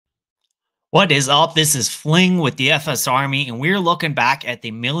What is up? This is Fling with the DFS Army, and we're looking back at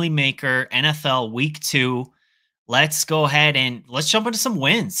the Millie Maker NFL Week 2. Let's go ahead and let's jump into some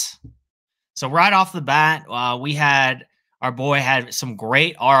wins. So right off the bat, we had our boy had some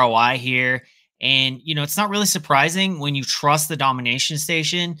great ROI here, and it's not really surprising when you trust the domination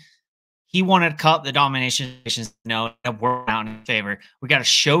station. He wanted to cut the domination stations. No, it worked out in favor. We got a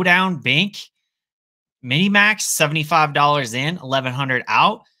showdown bank mini max $75 in, 1100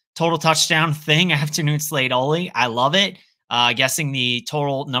 out. Total touchdown thing, afternoon slate only. I love it. Guessing the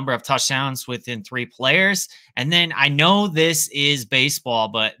total number of touchdowns within 3 players. And then I know this is baseball,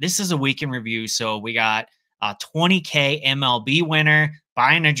 but this is a weekend review. So we got a 20K MLB winner,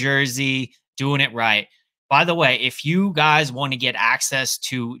 buying a jersey, doing it right. By the way, if you guys want to get access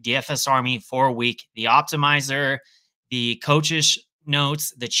to DFS Army for a week, the optimizer, the coaches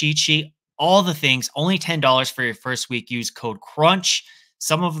notes, the cheat sheet, all the things, only $10 for your first week. Use code CRUNCH.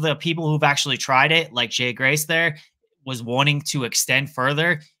 Some of the people who've actually tried it, like Jay Grace there, was wanting to extend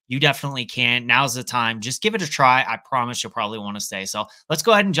further. You definitely can. Now's the time. Just give it a try. I promise you'll probably want to stay. So let's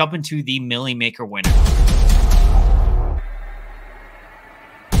go ahead and jump into the Millie Maker winner.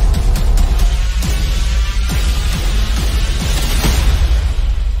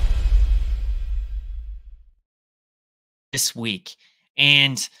 This week.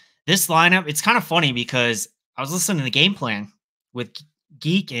 And this lineup, it's kind of funny because I was listening to the game plan with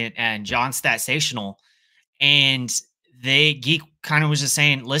Geek and John Statsational, and Geek kind of was just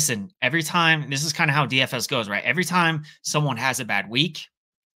saying, listen, every time, this is kind of how DFS goes, right? Every time someone has a bad week,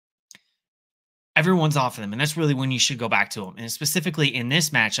 everyone's off of them, and that's really when you should go back to them. And specifically in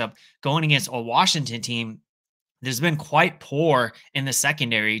this matchup, going against a Washington team, there's been quite poor in the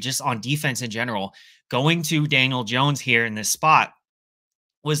secondary, just on defense in general. Going to Daniel Jones here in this spot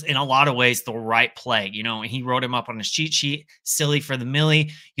was in a lot of ways the right play. He wrote him up on his cheat sheet, silly for the Millie.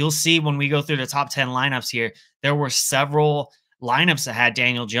 You'll see when we go through the top 10 lineups here, there were several lineups that had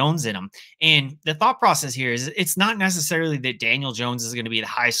Daniel Jones in them. And the thought process here is it's not necessarily that Daniel Jones is going to be the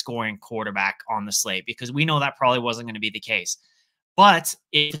high scoring quarterback on the slate, because we know that probably wasn't going to be the case. But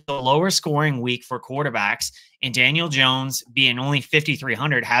it's a lower scoring week for quarterbacks, and Daniel Jones being only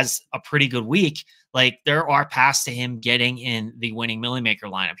 5,300 has a pretty good week. Like, there are paths to him getting in the winning Millie Maker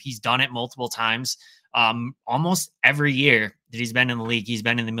lineup. He's done it multiple times. Almost every year that he's been in the league, he's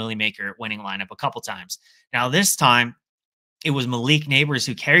been in the Millie Maker winning lineup a couple times. Now, this time, it was Malik Neighbors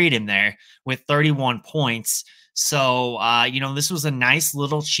who carried him there with 31 points. So, this was a nice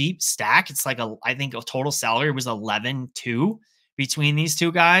little cheap stack. It's like I think a total salary was 11-2 between these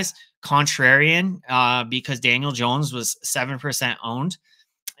two guys. Contrarian, because Daniel Jones was 7% owned.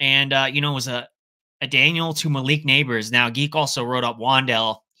 And, it was a Daniel to Malik Neighbors. Now, Geek also wrote up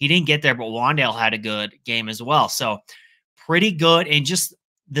Wandale. He didn't get there, but Wandale had a good game as well. So pretty good. And just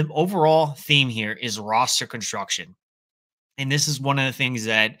the overall theme here is roster construction. And this is one of the things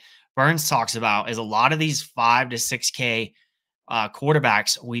that Burns talks about, is a lot of these 5 to 6K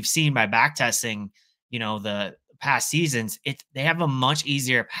quarterbacks we've seen by backtesting, the past seasons, they have a much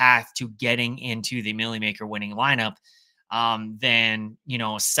easier path to getting into the Millie Maker winning lineup than, a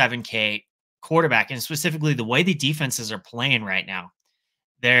 7K quarterback. And specifically the way the defenses are playing right now,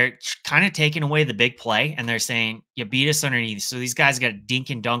 they're kind of taking away the big play, and they're saying, you beat us underneath. So these guys got to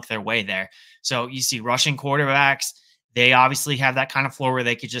dink and dunk their way there. So you see rushing quarterbacks, they obviously have that kind of floor where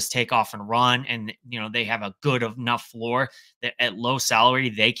they could just take off and run. And, they have a good enough floor that at low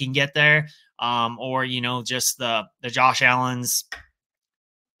salary, they can get there. Or, just the Josh Allens,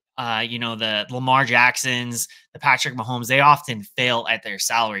 the Lamar Jacksons, the Patrick Mahomes, they often fail at their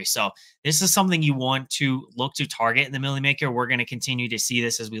salary. So this is something you want to look to target in the Millie Maker. We're going to continue to see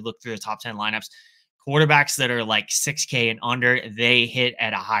this as we look through the top 10 lineups. Quarterbacks that are like 6K and under, they hit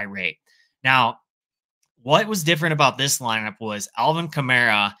at a high rate. Now, what was different about this lineup was Alvin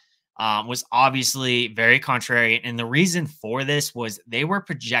Kamara was obviously very contrarian. And the reason for this was they were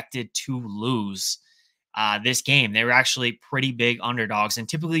projected to lose this game. They were actually pretty big underdogs. And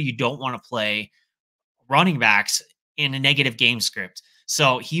typically you don't want to play running backs in a negative game script.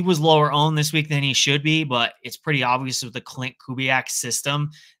 So he was lower owned this week than he should be, but it's pretty obvious with the Clint Kubiak system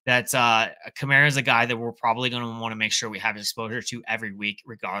that Kamara is a guy that we're probably going to want to make sure we have exposure to every week,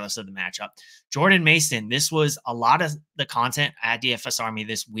 regardless of the matchup. Jordan Mason, this was a lot of the content at DFS Army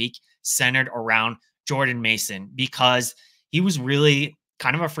this week centered around Jordan Mason, because he was really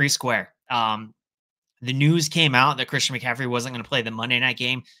kind of a free square. The news came out that Christian McCaffrey wasn't going to play the Monday night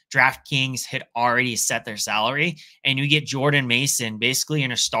game. DraftKings had already set their salary, and you get Jordan Mason basically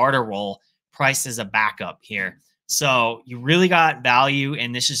in a starter role, priced as a backup here. So you really got value,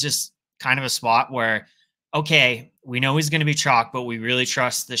 and this is just kind of a spot where okay, we know he's going to be chalk, but we really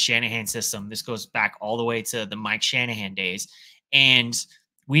trust the Shanahan system. This goes back all the way to the Mike Shanahan days. And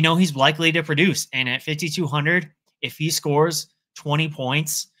we know he's likely to produce. And at 5,200, if he scores 20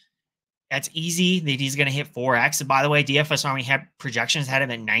 points, that's easy that he's going to hit 4x. And by the way, DFS Army had projections had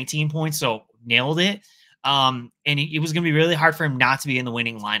him at 19 points, so nailed it. And it was going to be really hard for him not to be in the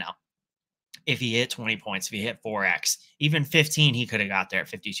winning lineup if he hit 20 points, if he hit 4x. Even 15, he could have got there at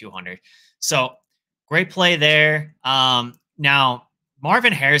 5,200. So great play there. Now,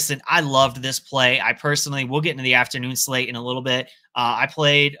 Marvin Harrison, I loved this play. I personally, we'll get into the afternoon slate in a little bit. I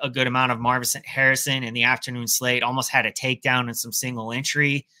played a good amount of Marvin Harrison in the afternoon slate, almost had a takedown and some single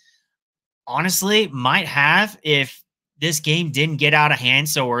entry. Honestly, might have if this game didn't get out of hand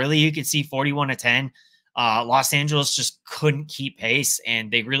so early. You could see 41-10. Los Angeles just couldn't keep pace,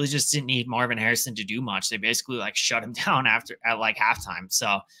 and they really just didn't need Marvin Harrison to do much. They basically like shut him down at like halftime.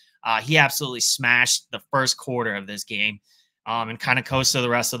 So he absolutely smashed the first quarter of this game and kind of coasted the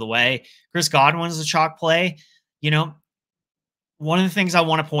rest of the way. Chris Godwin's a chalk play. You know, one of the things I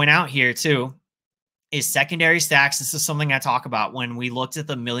want to point out here too is secondary stacks. This is something I talk about when we looked at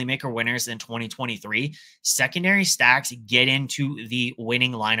the Millie Maker winners in 2023. Secondary stacks get into the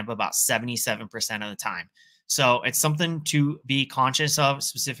winning lineup about 77% of the time. So it's something to be conscious of,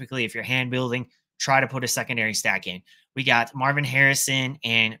 specifically if you're hand building, try to put a secondary stack in. We got Marvin Harrison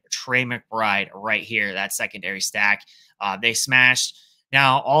and Trey McBride right here, that secondary stack. They smashed.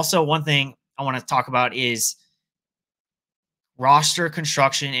 Now, also one thing I want to talk about is roster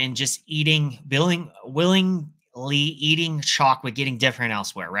construction and just willingly eating chalk, but getting different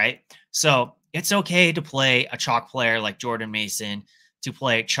elsewhere, right? So it's okay to play a chalk player like Jordan Mason, to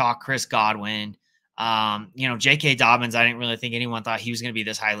play chalk Chris Godwin. J.K. Dobbins, I didn't really think anyone thought he was going to be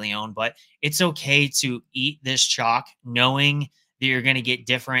this highly owned, but it's okay to eat this chalk knowing that you're going to get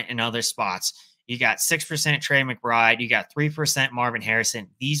different in other spots. You got 6% Trey McBride. You got 3% Marvin Harrison.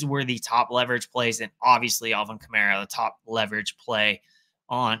 These were the top leverage plays. And obviously Alvin Kamara, the top leverage play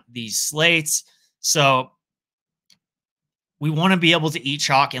on these slates. So we want to be able to eat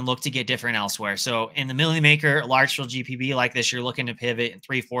chalk and look to get different elsewhere. So in the Millie Maker, large field GPP like this, you're looking to pivot in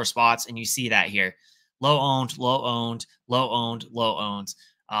 3-4 spots. And you see that here. Low owned, low owned, low owned, low owned.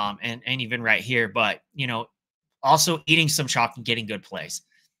 And even right here. But, also eating some chalk and getting good plays.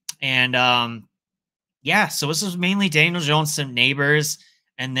 And, yeah, so this was mainly Daniel Jones, some neighbors,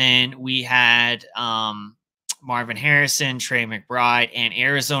 and then we had Marvin Harrison, Trey McBride, and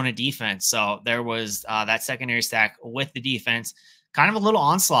Arizona defense. So there was that secondary stack with the defense. Kind of a little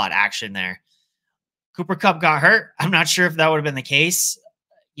onslaught action there. Cooper Kupp got hurt. I'm not sure if that would have been the case,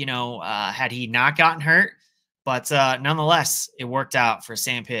 had he not gotten hurt. But nonetheless, it worked out for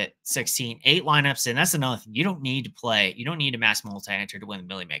Sam Pitt, 16, 8 lineups. And that's another thing. You don't need to play. You don't need a mass multi-enter to win the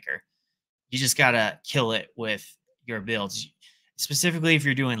Millie Maker. You just got to kill it with your builds. Specifically, if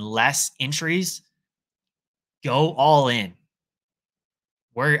you're doing less entries, go all in.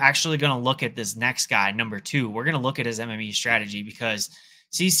 We're actually going to look at this next guy, number 2. We're going to look at his MME strategy because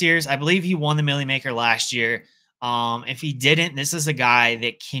C. Sears, I believe he won the Millie Maker last year. If he didn't, this is a guy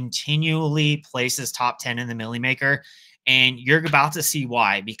that continually places top 10 in the Millie Maker. And you're about to see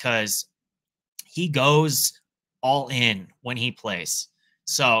why, because he goes all in when he plays.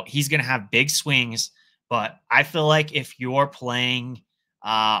 So he's going to have big swings, but I feel like if you're playing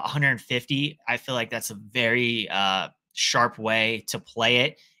 150, I feel like that's a very sharp way to play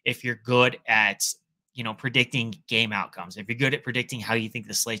it. If you're good at, predicting game outcomes, if you're good at predicting how you think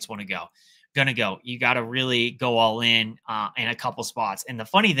the slate's going to go, you got to really go all in a couple spots. And the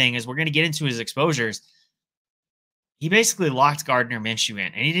funny thing is we're going to get into his exposures. He basically locked Gardner Minshew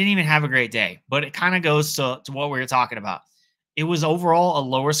in, and he didn't even have a great day, but it kind of goes to what we were talking about. It was overall a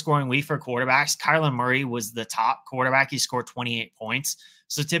lower scoring week for quarterbacks. Kyler Murray was the top quarterback. He scored 28 points.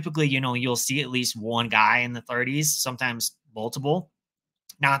 So typically, you'll see at least one guy in the 30s, sometimes multiple.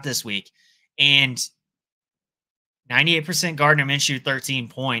 Not this week. And 98% Gardner Minshew, 13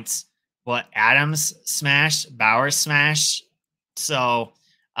 points. But Adams smashed, Bowers smashed. So,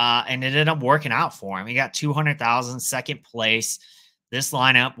 and it ended up working out for him. He got 200,000, second place. This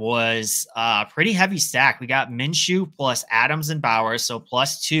lineup was a pretty heavy stack. We got Minshew plus Adams and Bowers, so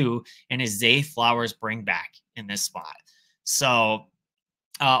 +2, and his Zay Flowers bring back in this spot. So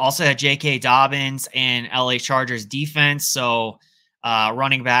also had J.K. Dobbins and LA Chargers defense, so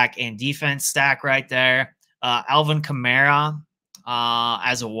running back and defense stack right there. Alvin Kamara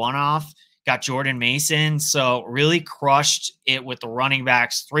as a one-off. Got Jordan Mason, so really crushed it with the running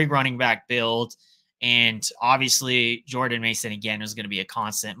backs, 3 running back build. And obviously, Jordan Mason, again, is going to be a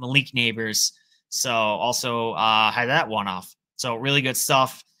constant. Malik Neighbors, so also had that one off. So really good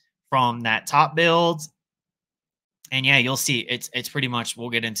stuff from that top build. And yeah, you'll see it's pretty much, we'll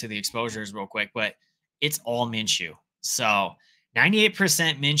get into the exposures real quick, but it's all Minshew. So 98%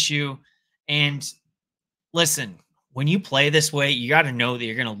 Minshew. And listen, when you play this way, you got to know that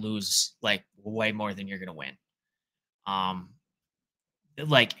you're going to lose like way more than you're going to win. Um,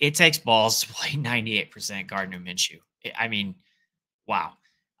 like it takes balls to play 98% Gardner Minshew. I mean, wow.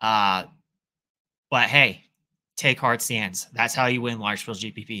 Uh, but hey, take hard stands. That's how you win large field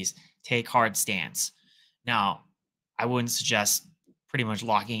GPPs. Take hard stands. Now, I wouldn't suggest pretty much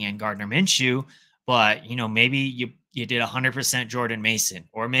locking in Gardner Minshew, but maybe you did 100% Jordan Mason,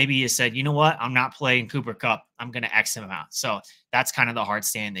 or maybe you said, you know what, I'm not playing Cooper Cup. I'm going to X him out. So that's kind of the hard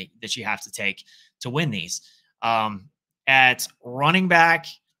stand that you have to take to win these. At running back,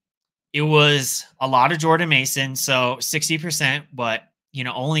 it was a lot of Jordan Mason, so 60%, but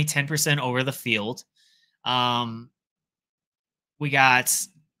only 10% over the field. We got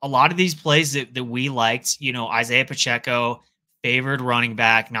a lot of these plays that we liked. Isaiah Pacheco, favored running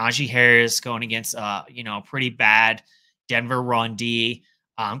back. Najee Harris going against pretty bad Denver run D.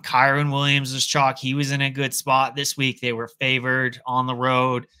 Kyron Williams was chalk. He was in a good spot this week. They were favored on the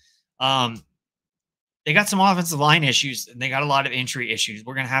road. They got some offensive line issues, and they got a lot of injury issues.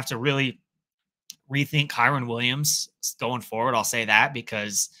 We're going to have to really rethink Kyron Williams going forward. I'll say that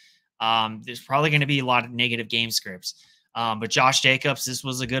because there's probably going to be a lot of negative game scripts. But Josh Jacobs, this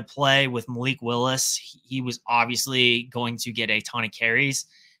was a good play with Malik Willis. He was obviously going to get a ton of carries.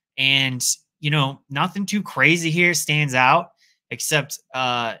 And, nothing too crazy here stands out except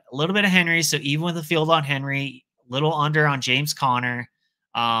a little bit of Henry. So even with the field on Henry, little under on James Conner,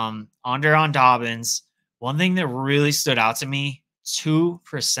 under on Dobbins. One thing that really stood out to me,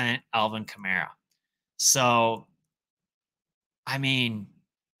 2% Alvin Kamara. So, I mean,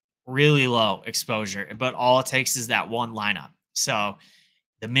 really low exposure, but all it takes is that one lineup. So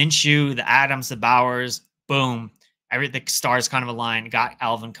the Minshew, the Adams, the Bowers, boom, the stars kind of aligned. Got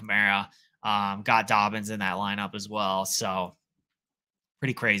Alvin Kamara, got Dobbins in that lineup as well. So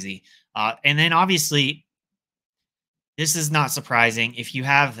pretty crazy. And then obviously, this is not surprising. If you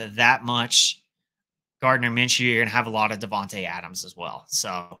have that much Gardner Minshew, you're going to have a lot of Devontae Adams as well.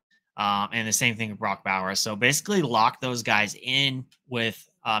 So, and the same thing with Brock Bowers. So basically lock those guys in with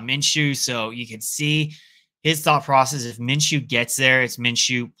Minshew. So you can see his thought process. If Minshew gets there, it's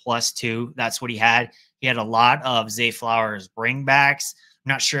Minshew +2. That's what he had. He had a lot of Zay Flowers bringbacks.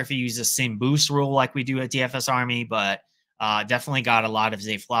 I'm not sure if he used the same boost rule like we do at DFS Army, but definitely got a lot of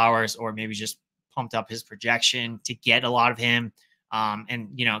Zay Flowers, or maybe just pumped up his projection to get a lot of him.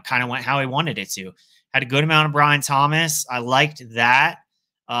 And, kind of went how he wanted it to. Had a good amount of Brian Thomas. I liked that.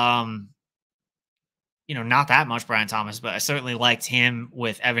 Not that much Brian Thomas, but I certainly liked him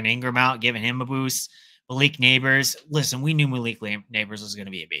with Evan Ingram out, giving him a boost. Malik Neighbors. Listen, we knew Malik Neighbors was going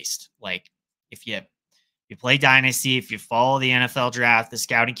to be a beast. Like, if you play Dynasty, if you follow the NFL draft, the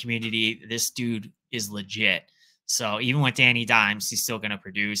scouting community, this dude is legit. So even with Danny Dimes, he's still going to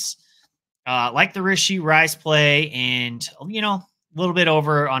produce. Like the Rishi Rice play, and, a little bit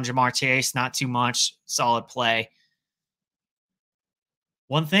over on Jamar Chase, not too much. Solid play.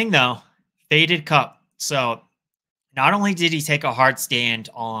 One thing, though, faded Cup. So not only did he take a hard stand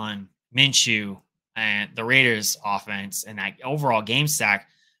on Minshew and the Raiders offense and that overall game stack,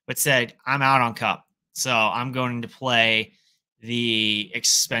 but said, I'm out on Cup. So I'm going to play the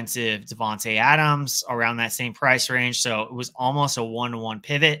expensive Devontae Adams around that same price range. So it was almost a 1-to-1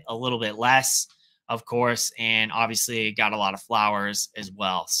 pivot, a little bit less, of course, and obviously got a lot of Flowers as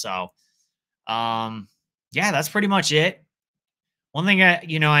well. So, yeah, that's pretty much it. One thing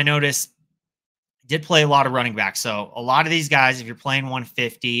I noticed, did play a lot of running backs. So a lot of these guys, if you're playing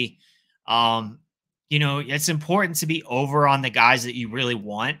 150, it's important to be over on the guys that you really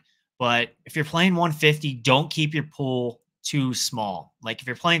want. But if you're playing 150, don't keep your pool too small. Like if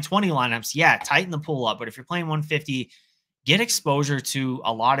you're playing 20 lineups, yeah, tighten the pool up. But if you're playing 150, get exposure to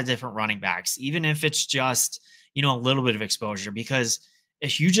a lot of different running backs, even if it's just, a little bit of exposure. Because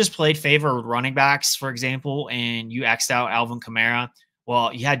if you just played favored running backs, for example, and you X'd out Alvin Kamara,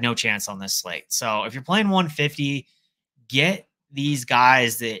 well, you had no chance on this slate. So if you're playing 150, get these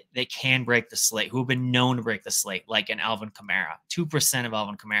guys that can break the slate, who have been known to break the slate, like an Alvin Kamara. 2% of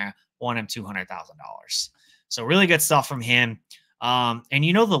Alvin Kamara won him $200,000. So really good stuff from him. And the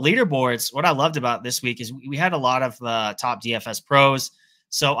leaderboards, what I loved about this week is we had a lot of top DFS pros.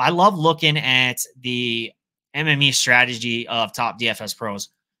 So I love looking at the MME strategy of top DFS pros.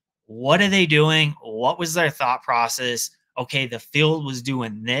 What are they doing? What was their thought process? Okay, the field was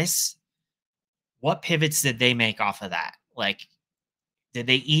doing this. What pivots did they make off of that? Like, did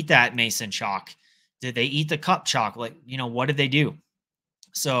they eat that Mason chalk? Did they eat the Cup chalk? Like, what did they do?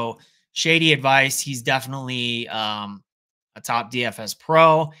 So shady advice. He's definitely a top DFS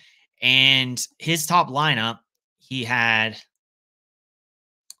pro. And his top lineup, he had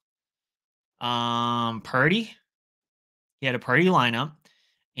Purdy. He had a Purdy lineup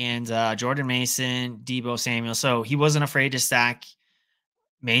and Jordan Mason, Debo Samuel. So he wasn't afraid to stack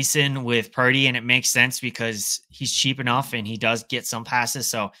Mason with Purdy, and it makes sense because he's cheap enough and he does get some passes.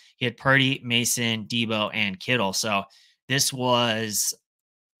 So he had Purdy, Mason, Debo, and Kittle. So this was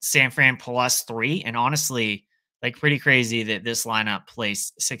San Fran +3. And honestly, like pretty crazy that this lineup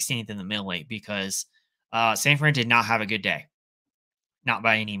placed 16th in the millie because San Fran did not have a good day, not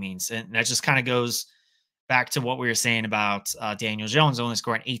by any means. And that just kind of goes back to what we were saying about Daniel Jones only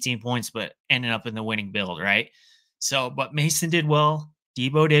scoring 18 points, but ended up in the winning build, right? So, but Mason did well.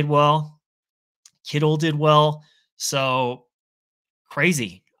 Debo did well. Kittle did well. So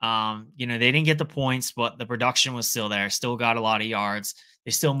crazy. They didn't get the points, but the production was still there. Still got a lot of yards.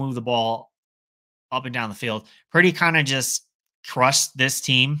 They still moved the ball up and down the field. Purdy kind of just crushed this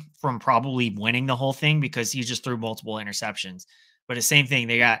team from probably winning the whole thing because he just threw multiple interceptions. But the same thing,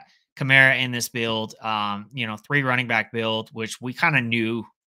 they got Kamara in this build, 3 running back build, which we kind of knew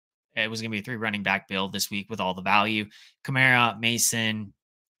it was going to be a 3 running back build this week with all the value. Kamara, Mason,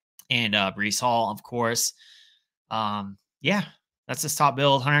 and Brees Hall, of course. Yeah, that's his top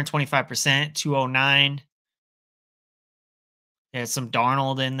build, 125%, 209. Had some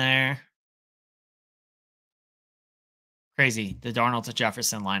Darnold in there. Crazy. The Darnold to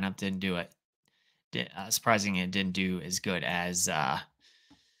Jefferson lineup didn't do it. Surprising it didn't do as good as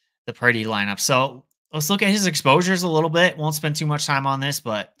the Purdy lineup. So let's look at his exposures a little bit. Won't spend too much time on this,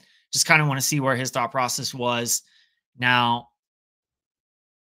 but just kind of want to see where his thought process was. Now,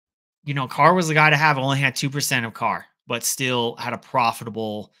 Carr was the guy to have, only had 2% of Carr, but still had a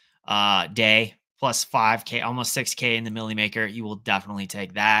profitable day, plus 5K, almost 6K in the Millie Maker. You will definitely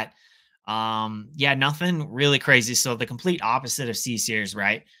take that. Yeah, nothing really crazy. So the complete opposite of C Series,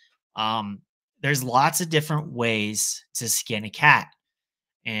 right? There's lots of different ways to skin a cat.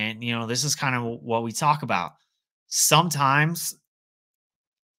 And, this is kind of what we talk about. Sometimes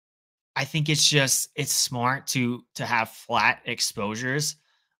I think it's smart to have flat exposures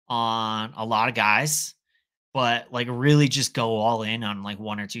on a lot of guys, but like really just go all in on like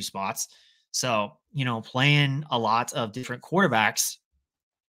 1 or 2 spots. So, playing a lot of different quarterbacks,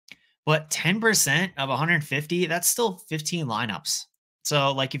 but 10% of 150, that's still 15 lineups.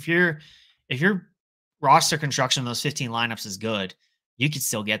 So like if your roster construction of those 15 lineups is good, you could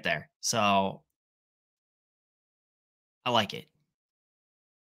still get there. So I like it.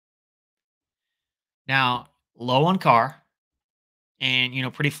 Now, low on Carr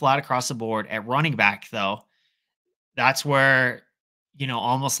and, pretty flat across the board at running back, though. That's where,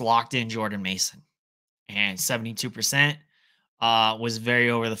 almost locked in Jordan Mason and 72% was very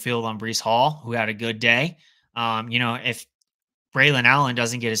over the field on Brees Hall, who had a good day. If Braylon Allen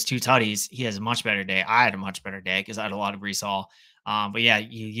doesn't get his 2 tutties, he has a much better day. I had a much better day because I had a lot of Brees Hall. But yeah,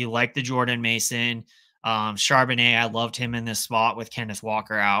 you like the Jordan Mason. Charbonnet, I loved him in this spot with Kenneth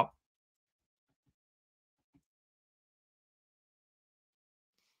Walker out.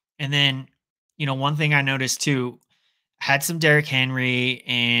 And then, one thing I noticed too, had some Derrick Henry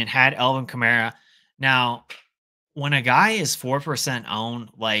and had Elvin Kamara. Now, when a guy is 4% owned,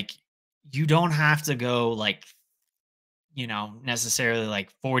 like you don't have to go like, necessarily like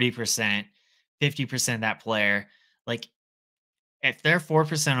 40%, 50% that player. Like if they're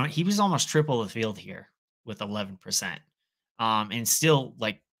 4% on, he was almost triple the field here with 11%. And still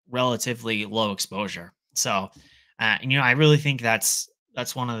like relatively low exposure. So, I really think that's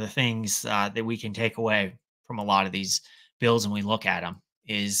one of the things that we can take away from a lot of these builds when we look at them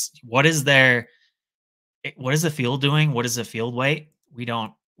is what is the field doing? What is the field weight? We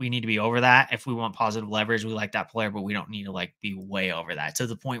need to be over that. If we want positive leverage, we like that player, but we don't need to like be way over that to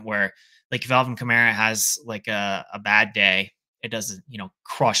the point where like if Alvin Kamara has like a bad day, it doesn't,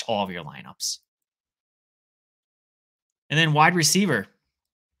 crush all of your lineups. And then wide receiver,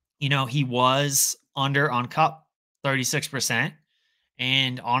 he was under on Cup 36%.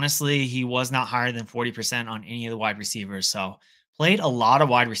 And honestly, he was not higher than 40% on any of the wide receivers. So played a lot of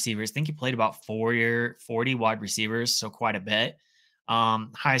wide receivers. I think he played about 40 wide receivers. So quite a bit.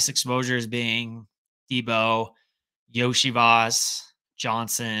 Highest exposures being Debo, Yoshi Voss,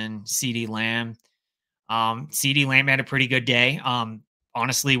 Johnson, CD Lamb. CD Lamb had a pretty good day.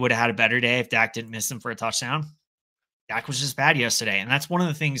 Honestly, would have had a better day if Dak didn't miss him for a touchdown. Dak was just bad yesterday. And that's one of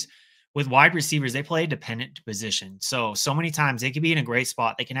the things with wide receivers, they play a dependent position. So many times they could be in a great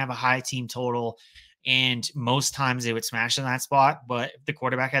spot. They can have a high team total. And most times they would smash in that spot. But if the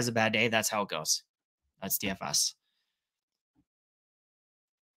quarterback has a bad day, that's how it goes. That's DFS.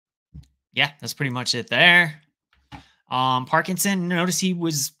 Yeah, that's pretty much it there. Parkinson, notice he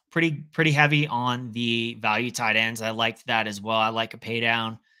was pretty heavy on the value tight ends. I liked that as well. I like a pay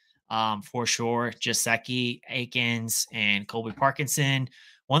down for sure. Jaceki, Akins, and Colby Parkinson.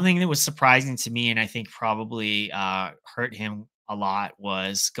 One thing that was surprising to me, and I think probably hurt him a lot,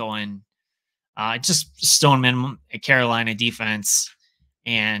 was going just stone minimum at Carolina defense,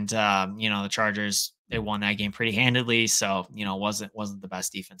 and the Chargers, they won that game pretty handedly. So wasn't the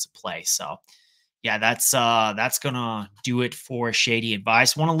best defensive play. So yeah, that's gonna do it for shady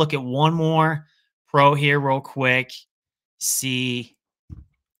advice. Want to look at one more pro here real quick, see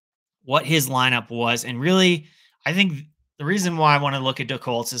what his lineup was, and really, I think the reason why I want to look at the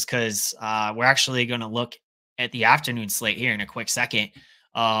Colts is because we're actually going to look at the afternoon slate here in a quick second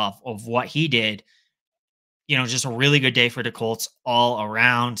of what he did. Just a really good day for the Colts all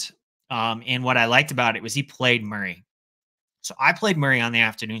around. And what I liked about it was he played Murray. So I played Murray on the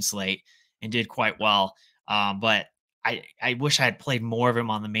afternoon slate and did quite well. But I wish I had played more of him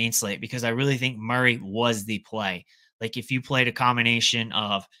on the main slate because I really think Murray was the play. Like if you played a combination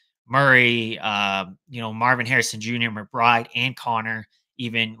of Murray, Marvin Harrison Jr., McBride, and Connor,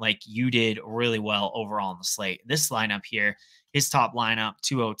 even like you did really well overall on the slate. This lineup here, his top lineup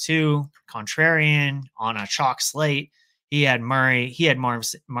 202, contrarian on a chalk slate. He had Murray, he had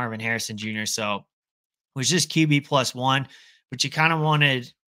Marvin Harrison Jr. So it was just QB +1, but you kind of wanted,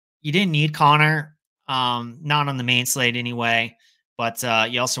 you didn't need Connor, not on the main slate anyway, but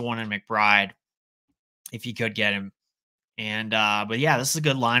you also wanted McBride if you could get him. And but yeah, this is a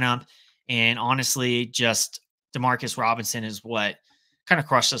good lineup. And honestly, just Demarcus Robinson is what kind of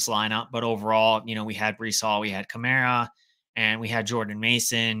crushed this lineup. But overall, we had Brees Hall, we had Kamara, and we had Jordan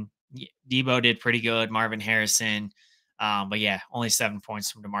Mason. Debo did pretty good, Marvin Harrison. But yeah, only 7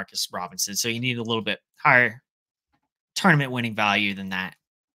 points from Demarcus Robinson. So you need a little bit higher tournament winning value than that.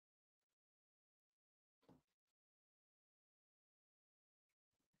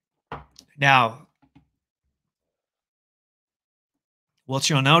 Now, what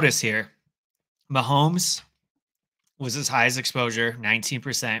you'll notice here, Mahomes was his highest exposure,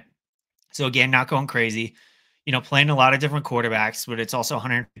 19%. So again, not going crazy. Playing a lot of different quarterbacks, but it's also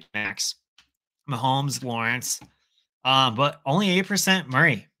 150 max. Mahomes, Lawrence, but only 8%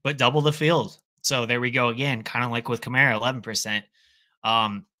 Murray, but double the field. So there we go again, kind of like with Kamara,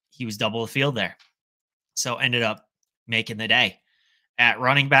 11%. He was double the field there. So ended up making the day. At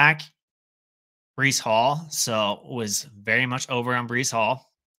running back, Brees Hall. So was very much over on Brees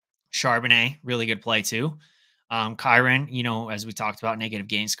Hall. Charbonnet, really good play too. Kyron, as we talked about, negative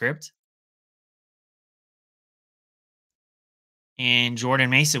gain script. And Jordan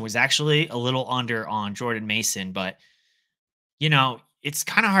Mason was actually a little under on Jordan Mason, but it's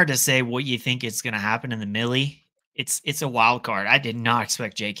kind of hard to say what you think is going to happen in the Millie. It's a wild card. I did not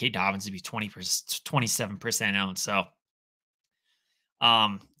expect J.K. Dobbins to be 27% owned. So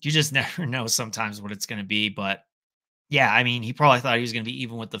you just never know sometimes what it's going to be. But yeah, I mean, he probably thought he was going to be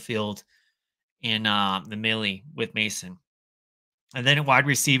even with the field in the Millie with Mason. And then at wide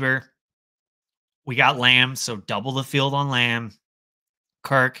receiver, we got Lamb, so double the field on Lamb.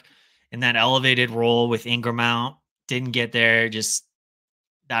 Kirk in that elevated role with Ingram out, didn't get there. Just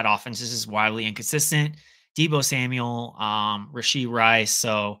that offense is just wildly inconsistent. Debo Samuel, Rashee Rice.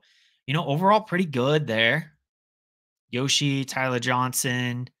 So, overall pretty good there. Yoshi, Tyler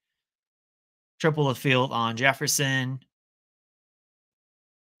Johnson, triple the field on Jefferson.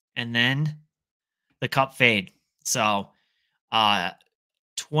 And then the cup fade. So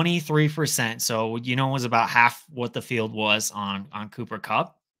 23%. So, it was about half what the field was on Cooper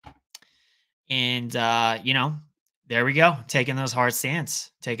Kupp. And, there we go. Taking those hard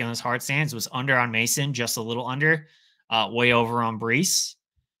stands. Was under on Mason, just a little under, way over on Brees,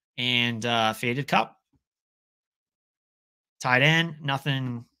 and faded Kupp. Tight end,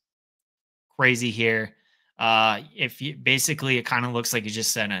 nothing crazy here. If you basically, it kind of looks like you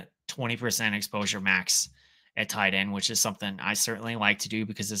just set a 20% exposure max at tight end, which is something I certainly like to do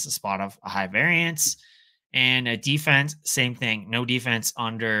because it's a spot of a high variance. And a defense, same thing. No defense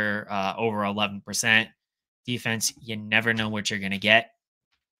under over 11%. Defense, you never know what you're going to get.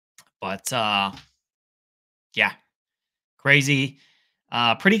 But yeah, crazy.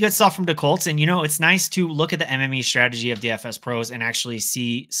 Pretty good stuff from the Colts. And, it's nice to look at the MME strategy of DFS pros and actually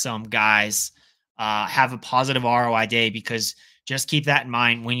see some guys have a positive ROI day, because just keep that in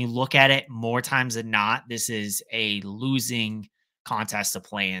mind. When you look at it more times than not, this is a losing contest to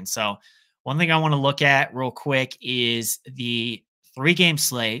play in. So one thing I want to look at real quick is the 3-game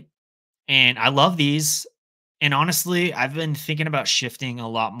slate. And I love these. And honestly, I've been thinking about shifting a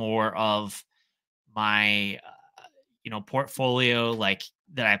lot more of my portfolio like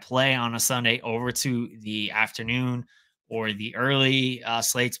that I play on a Sunday over to the afternoon or the early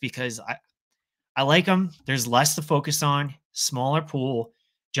slates because I like them. There's less to focus on, smaller pool,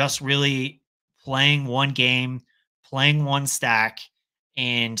 just really playing one game, playing one stack,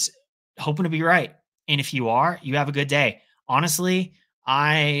 and hoping to be right. And if you are, you have a good day. Honestly,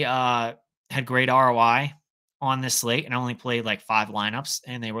 I had great ROI on this slate and I only played like 5 lineups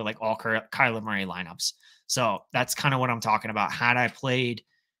and they were like all Kyler Murray lineups. So that's kind of what I'm talking about. Had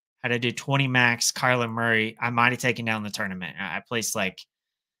I did 20 max Kyler Murray, I might have taken down the tournament. I placed like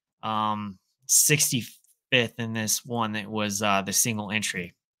um 65th in this one that was the single entry.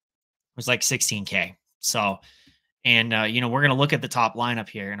 It was like 16K. So, and we're gonna look at the top lineup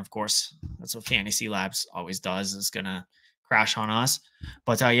here, and of course, that's what Fantasy Labs always does, is gonna crash on us.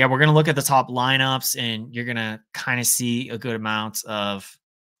 But yeah, we're gonna look at the top lineups, and you're gonna kind of see a good amount of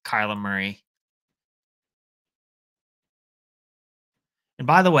Kyler Murray. And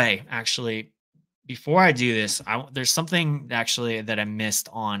by the way, actually, before I do this, there's something actually that I missed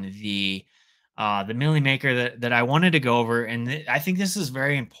on the Millie Maker that I wanted to go over, and I think this is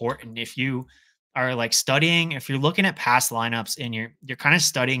very important. If you are like studying, if you're looking at past lineups and you're kind of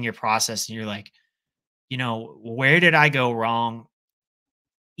studying your process, and you're like, where did I go wrong?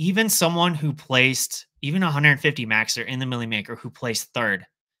 Even someone who placed even 150 maxer in the Millie Maker who placed third,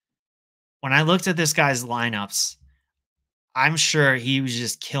 when I looked at this guy's lineups, I'm sure he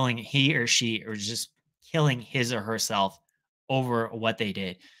or she or just killing his or herself over what they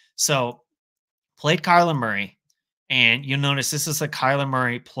did. So played Kyler Murray, and you'll notice this is a Kyler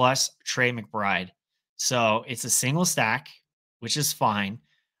Murray plus Trey McBride. So it's a single stack, which is fine.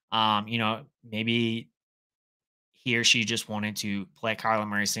 Maybe he or she just wanted to play Kyler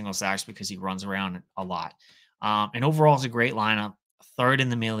Murray single stacks because he runs around a lot. And overall, it's a great lineup. Third in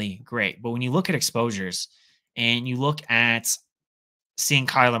the millie, great. But when you look at exposures and you look at seeing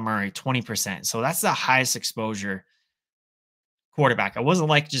Kyler Murray 20%, so that's the highest exposure quarterback. I wasn't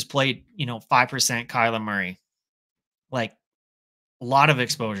like just played, 5% Kyler Murray, like a lot of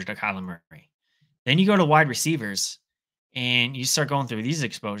exposure to Kyler Murray. Then you go to wide receivers and you start going through these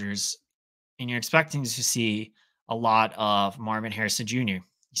exposures and you're expecting to see a lot of Marvin Harrison Jr. You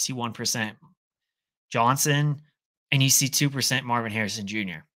see 1% Johnson and you see 2% Marvin Harrison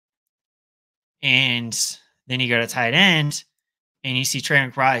Jr. And then you go to tight end and you see Trey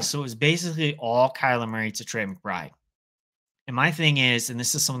McBride. So it was basically all Kyler Murray to Trey McBride. And my thing is, and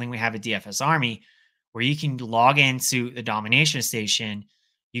this is something we have at DFS Army, where you can log into the domination station,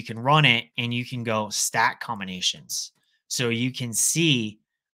 you can run it, and you can go stack combinations. So you can see,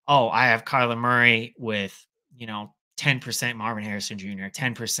 oh, I have Kyler Murray with, 10% Marvin Harrison Jr.,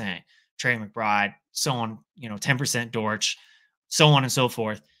 10% Trey McBride, so on, 10% Dortch, so on and so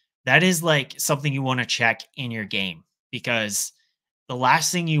forth. That is like something you want to check in your game, because the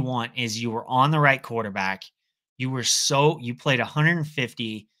last thing you want is you were on the right quarterback. You played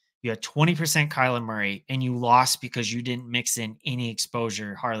 150, you had 20% Kyler Murray, and you lost because you didn't mix in any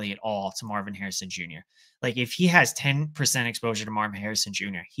exposure hardly at all to Marvin Harrison Jr. Like if he has 10% exposure to Marvin Harrison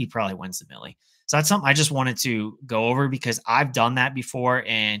Jr., he probably wins the millie. So that's something I just wanted to go over because I've done that before.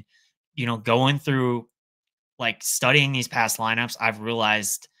 And, going through like studying these past lineups, I've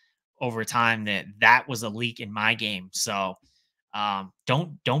realized over time that was a leak in my game. So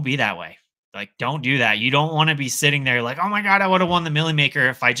don't be that way. Like, don't do that. You don't want to be sitting there like, oh my God, I would have won the Millie Maker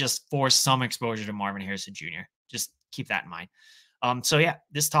if I just forced some exposure to Marvin Harrison Jr. Just keep that in mind. So yeah,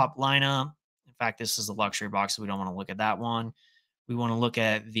 this top lineup, in fact, this is a luxury box, so we don't want to look at that one. We want to look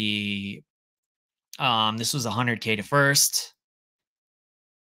at the, this was 100K to first.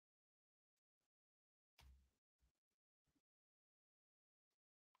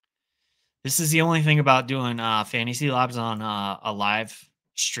 This is the only thing about doing Fantasy Labs on a live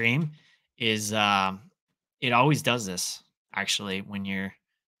stream is it always does this, actually, when you're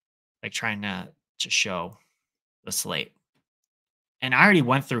like trying to show the slate. And I already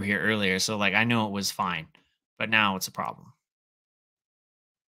went through here earlier, so like I know it was fine, but now it's a problem.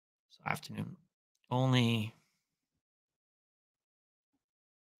 So afternoon only.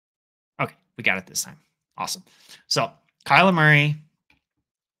 Okay, we got it this time. Awesome. So Kyler Murray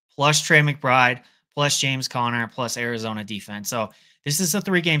plus Trey McBride plus James Conner plus Arizona defense. So this is a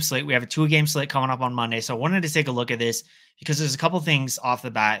 3-game slate. We have a 2-game slate coming up on Monday. So I wanted to take a look at this because there's a couple things off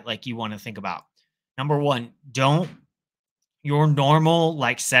the bat like you want to think about. Number one, your normal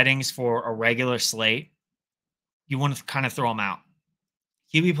like settings for a regular slate, you want to kind of throw them out.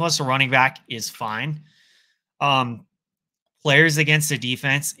 QB plus a running back is fine. Players against the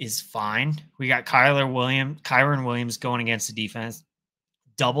defense is fine. We got Kyron Williams going against the defense.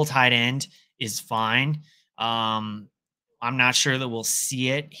 Double tight end is fine. I'm not sure that we'll see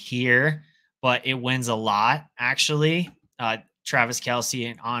it here, but it wins a lot actually. Travis Kelsey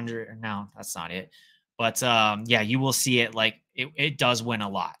and Andre. No, that's not it. But yeah, you will see it. Like it does win a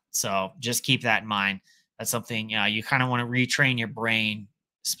lot. So just keep that in mind. That's something you kind of want to retrain your brain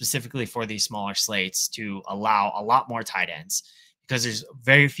specifically for these smaller slates to allow a lot more tight ends because there's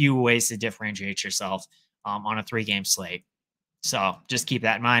very few ways to differentiate yourself on a 3-game slate. So just keep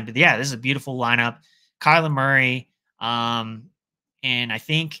that in mind. But yeah, this is a beautiful lineup. Kyler Murray, and I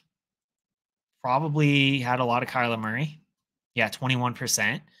think probably had a lot of Kyler Murray. Yeah,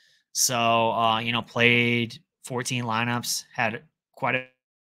 21%. So, played 14 lineups, had quite a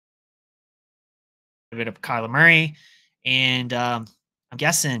bit of Kyler Murray. And I'm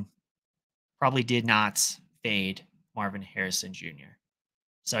guessing probably did not fade Marvin Harrison Jr.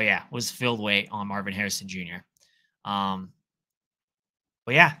 So, yeah, was filled weight on Marvin Harrison Jr.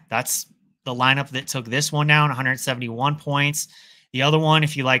 But yeah, that's the lineup that took this one down, 171 points. The other one,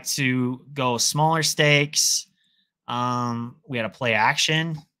 if you like to go smaller stakes, we had a play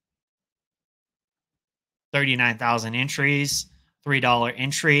action, 39,000 entries, $3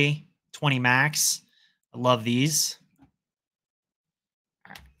 entry, 20 max. I love these.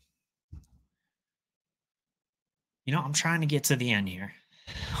 All right. I'm trying to get to the end here.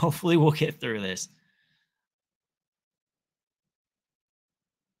 Hopefully we'll get through this.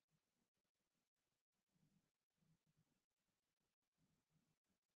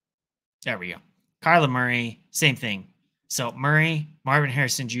 There we go. Kyler Murray, same thing. So Murray, Marvin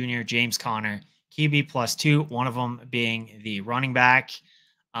Harrison Jr., James Conner, QB +2, one of them being the running back.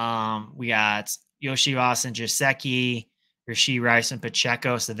 We got Yoshi Ross and Jaceki, Rashee Rice and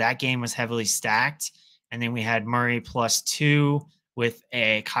Pacheco. So that game was heavily stacked. And then we had Murray +2 with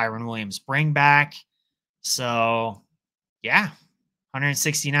a Kyron Williams bring back. So yeah,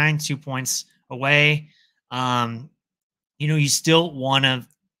 169, 2 points away. You still want to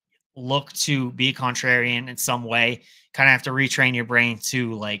look to be contrarian in some way. Kind of have to retrain your brain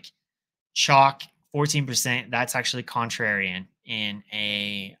to like chalk 14%. That's actually contrarian in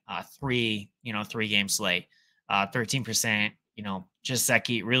a 3-game slate. 13%,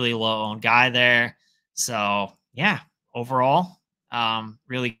 Jaceki, really low owned guy there. So yeah, overall,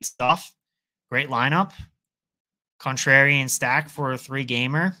 really good stuff. Great lineup. Contrarian stack for a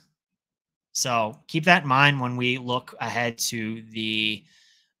 3-gamer. So keep that in mind when we look ahead to the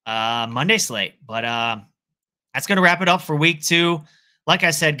Monday slate. But that's going to wrap it up for week 2. Like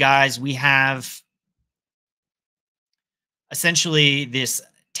I said, guys, we have essentially this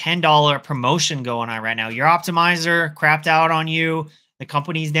 $10 promotion going on right now. Your optimizer crapped out on you. The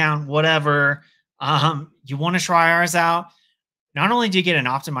company's down, whatever. You want to try ours out. Not only do you get an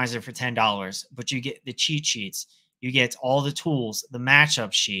optimizer for $10, but you get the cheat sheets. You get all the tools, the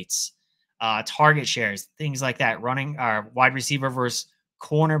matchup sheets, target shares, things like that, running wide receiver versus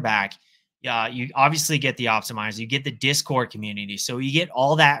cornerback. You obviously get the optimizer. You get the Discord community. So you get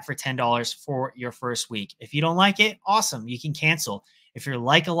all that for $10 for your first week. If you don't like it, awesome. You can cancel. If you're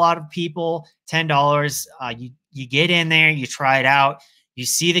like a lot of people, $10, you get in there, you try it out. You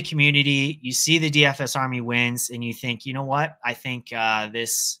see the community, you see the DFS Army wins, and you think, you know what? I think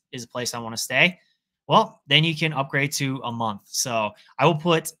this is a place I want to stay. Well, then you can upgrade to a month. So I will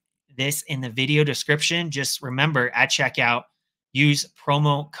put this in the video description. Just remember at checkout, use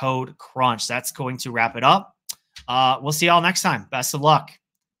promo code CRUNCH. That's going to wrap it up. We'll see y'all next time. Best of luck.